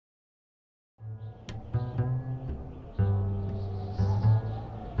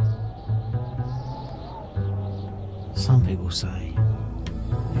Some people say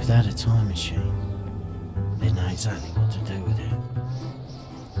if they had a time machine, they'd know exactly what to do with it.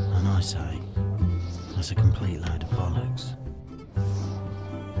 And I say that's a complete load of bollocks.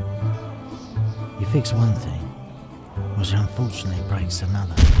 You fix one thing, which unfortunately breaks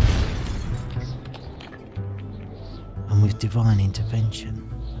another. And with divine intervention,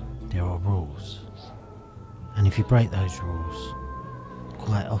 there are rules. And if you break those rules,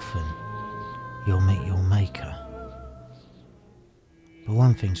 quite often you'll meet your maker. But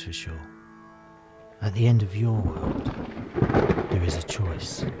one thing's for sure, at the end of your world, there is a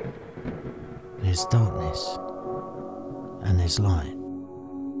choice. There's darkness and there's light.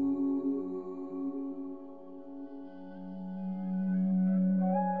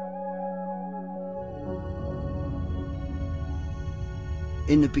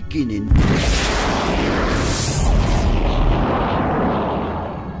 In the beginning,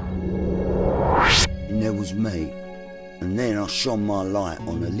 and there was me, and then I shone my light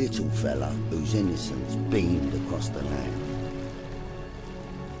on a little fella whose innocence beamed across the land.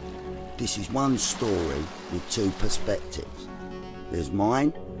 This is one story with two perspectives. There's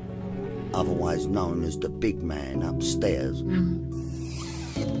mine, otherwise known as the big man upstairs,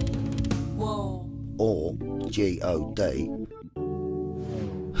 or G.O.D.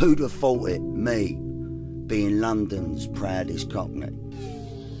 Who'd have thought it, me, being London's proudest cockney?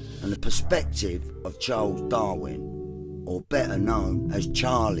 And the perspective of Charles Darwin, or better known as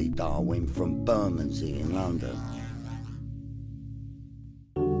Charlie Darwin from Bermondsey in London.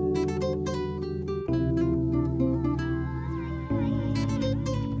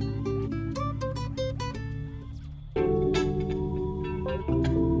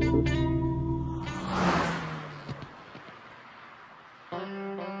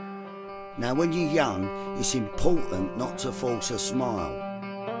 Now when you're young, it's important not to force a smile,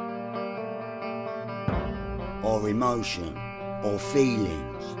 or emotion, or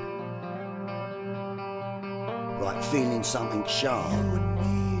feelings, like feeling something sharp. You and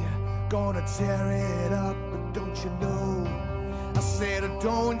me, gonna tear it up, but don't you know? I said,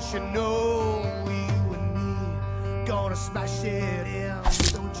 don't you know? You and me, gonna smash it in,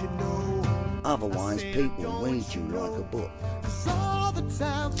 don't you know? Otherwise, people read you like a book. 'Cause all the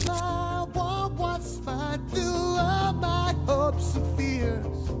time I want what's mine, through all my hopes and fears.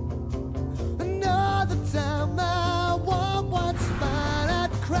 Another time I want what's mine,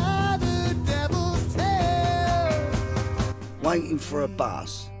 I'd cry the devil's tears. Waiting for a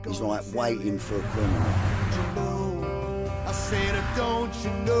bus is like waiting for a criminal. I said, don't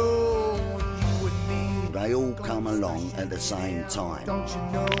you know? You and me, They all come along at the same time. don't you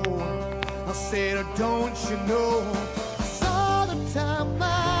know? I said, don't you know? All the time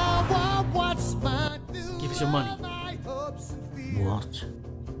I want what's mine. Give us your money. What?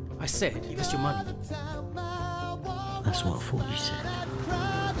 I said, give us your money. That's what I thought you said.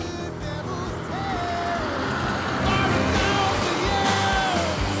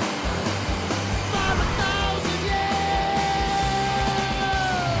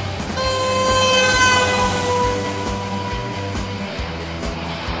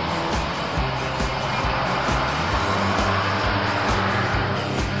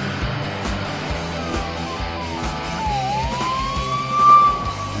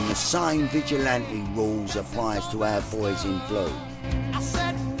 The same vigilante rules applies to our boys in blue. I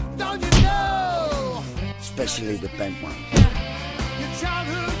said, don't you know? Especially the bent ones. Your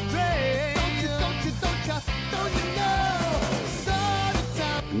childhood dream. Don't you know?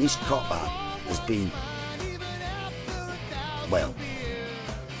 And this copper has been, well,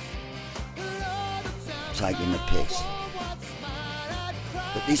 taking the piss.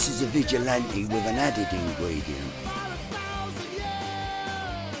 But this is a vigilante with an added ingredient.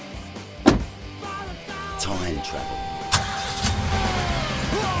 Time travel.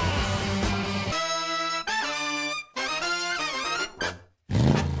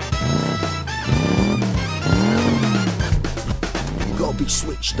 You've got to be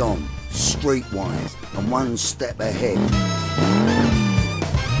switched on, streetwise, and one step ahead.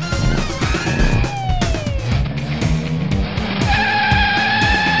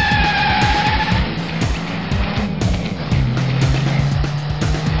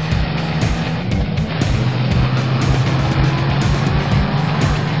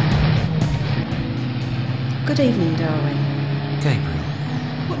 Good evening, Darwin. Gabriel,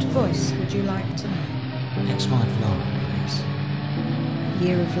 What voice would you like to know? ex-wife Laura, please.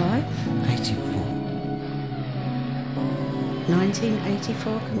 Year of life? 84.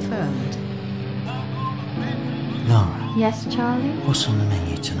 1984 confirmed. Laura, Yes, Charlie? what's on the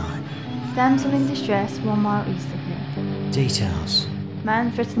menu tonight? Damsel in distress 1 mile east of here. Details.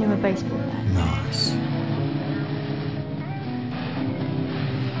 Man threatening with a baseball bat. Nice.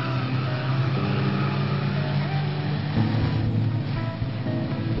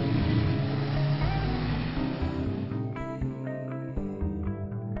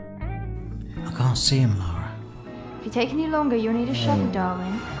 can't see him, Laura. If you take any longer, you'll need a shovel,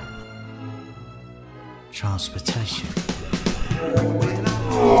 darling. Transportation. When I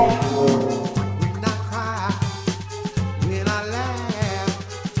cry, when I laugh,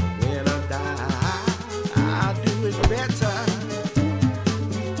 when I die, I'll do it better.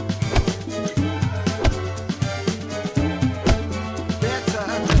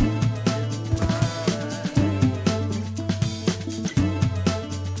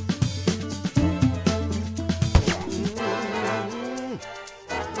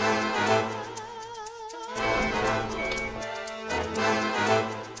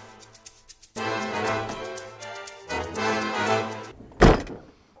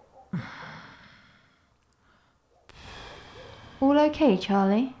 All okay,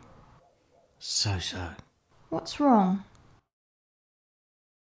 Charlie? So. What's wrong?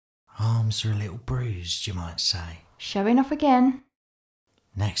 Arms are a little bruised, you might say. Showing off again.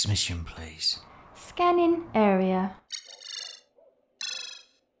 Next mission, please. Scanning area.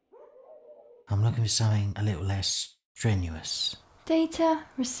 I'm looking for something a little less strenuous. Data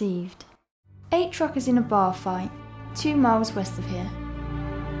received. 8 truckers in a bar fight, 2 miles west of here.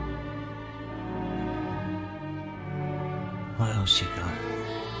 What else you got?